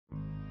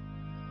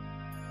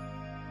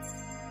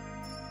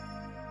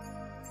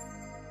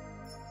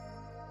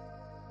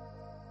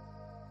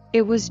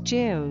It was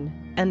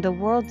June, and the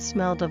world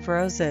smelled of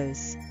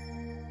roses.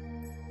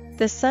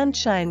 The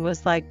sunshine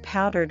was like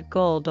powdered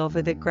gold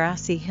over the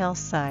grassy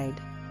hillside.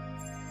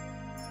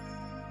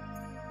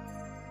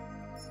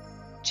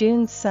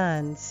 June's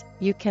suns,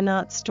 you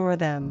cannot store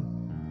them.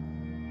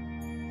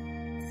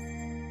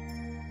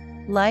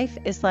 Life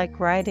is like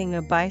riding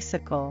a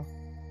bicycle.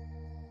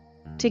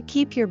 To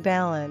keep your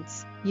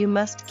balance, you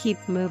must keep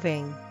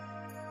moving.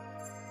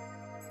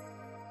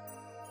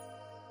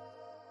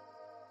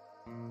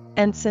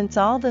 And since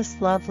all this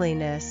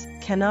loveliness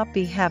cannot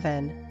be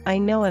heaven, I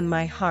know in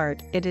my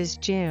heart it is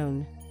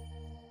June.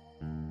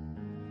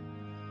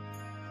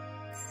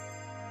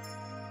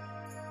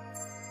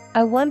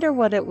 I wonder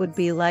what it would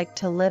be like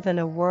to live in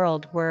a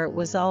world where it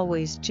was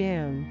always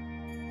June.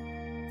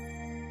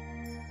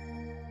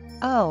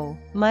 Oh,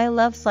 my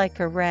love's like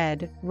a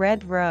red,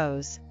 red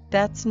rose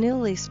that's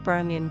newly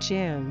sprung in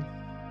June.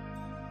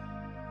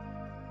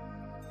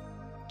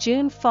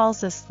 June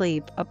falls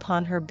asleep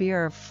upon her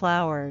bier of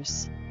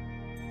flowers.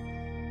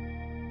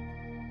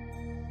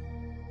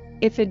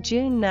 If a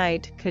June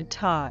night could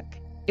talk,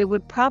 it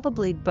would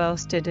probably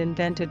boast it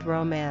invented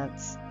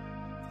romance.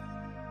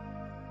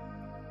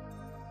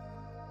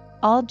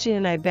 All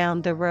June I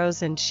bound the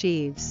rose in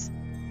sheaves.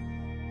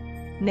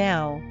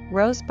 Now,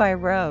 rose by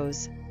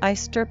rose, I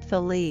strip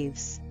the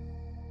leaves.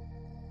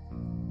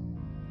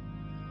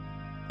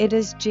 It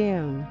is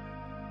June.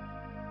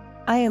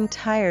 I am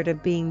tired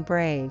of being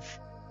brave.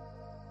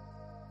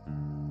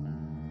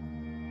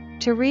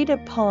 To read a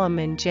poem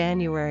in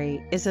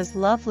January is as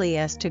lovely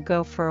as to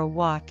go for a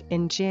walk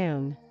in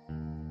June.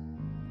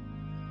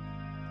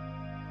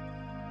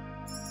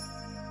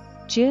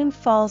 June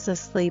falls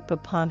asleep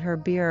upon her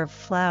bier of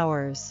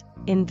flowers,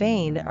 in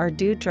vain are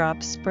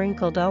dewdrops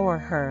sprinkled o'er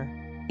her,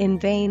 in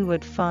vain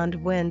would fond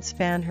winds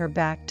fan her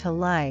back to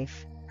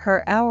life,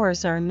 her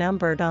hours are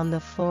numbered on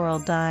the floral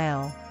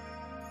dial.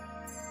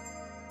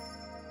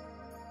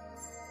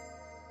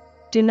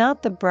 Do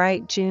not the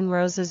bright June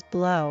roses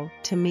blow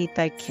to meet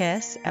thy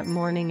kiss at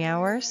morning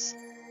hours?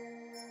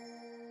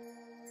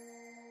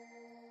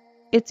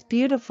 It's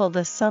beautiful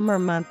the summer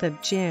month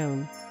of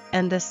June,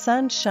 and the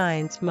sun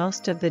shines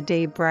most of the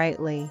day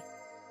brightly.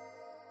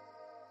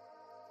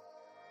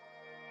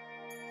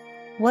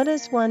 What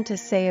is one to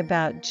say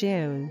about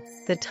June,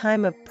 the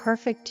time of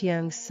perfect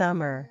young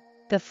summer,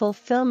 the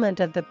fulfillment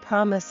of the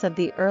promise of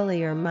the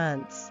earlier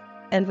months,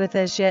 and with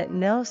as yet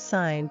no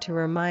sign to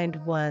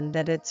remind one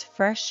that its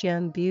fresh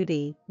young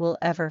beauty will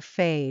ever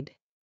fade?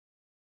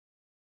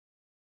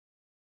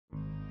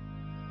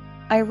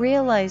 I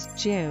realized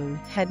June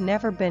had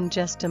never been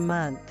just a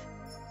month.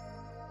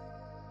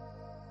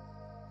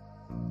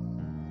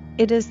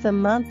 It is the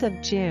month of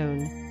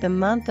June, the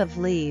month of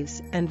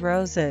leaves and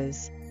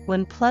roses,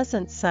 when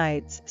pleasant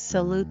sights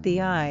salute the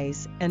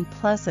eyes and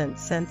pleasant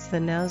scents the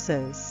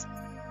noses.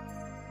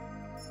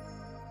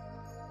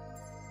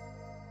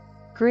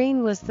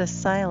 Green was the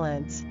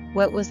silence,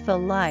 wet was the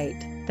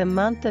light, the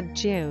month of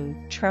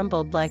June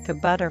trembled like a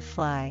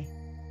butterfly.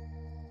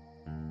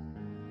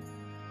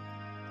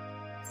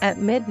 At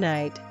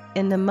midnight,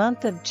 in the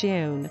month of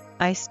June,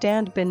 I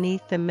stand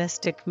beneath the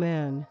mystic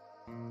moon.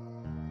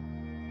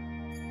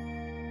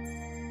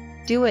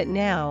 Do it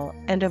now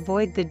and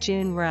avoid the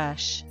June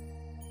rush.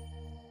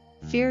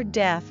 Fear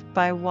death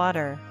by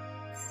water.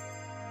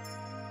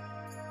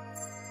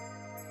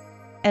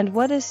 And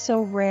what is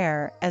so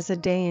rare as a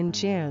day in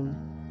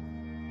June?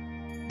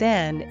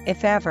 Then,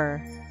 if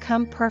ever,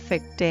 come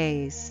perfect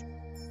days.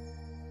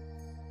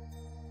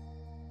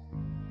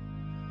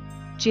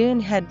 June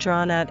had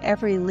drawn out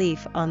every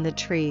leaf on the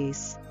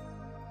trees.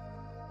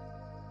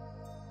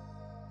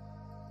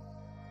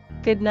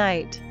 Good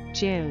night,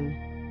 June.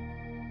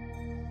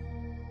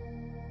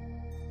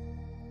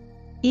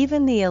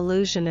 Even the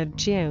illusion of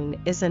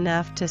June is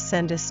enough to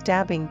send a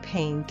stabbing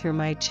pain through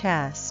my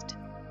chest.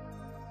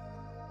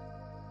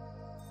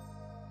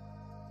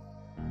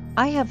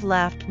 I have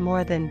laughed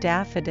more than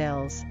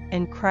daffodils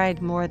and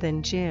cried more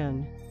than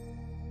June.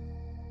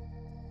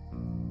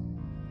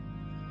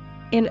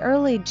 In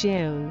early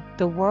June,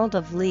 the world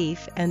of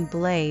leaf and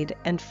blade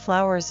and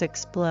flowers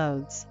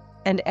explodes,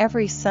 and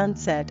every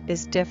sunset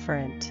is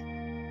different.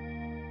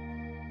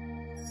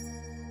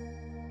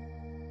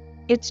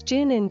 It's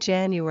June in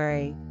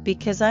January,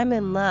 because I'm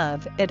in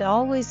love. It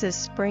always is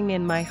spring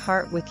in my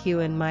heart with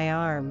you in my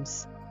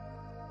arms.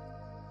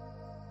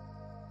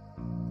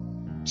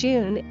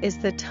 June is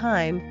the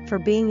time for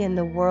being in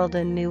the world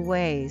in new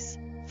ways,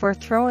 for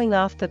throwing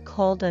off the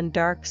cold and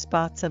dark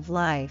spots of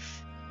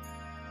life.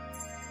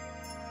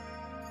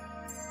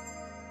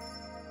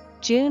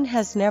 June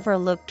has never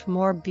looked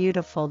more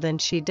beautiful than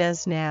she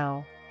does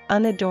now,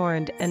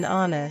 unadorned and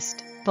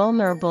honest,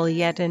 vulnerable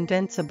yet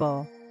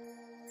invincible.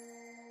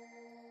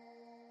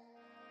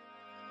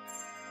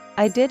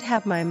 I did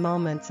have my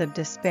moments of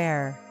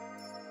despair.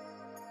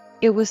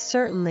 It was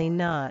certainly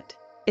not.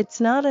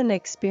 It's not an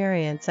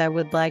experience I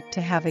would like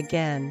to have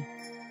again.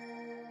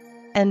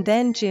 And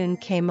then June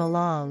came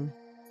along.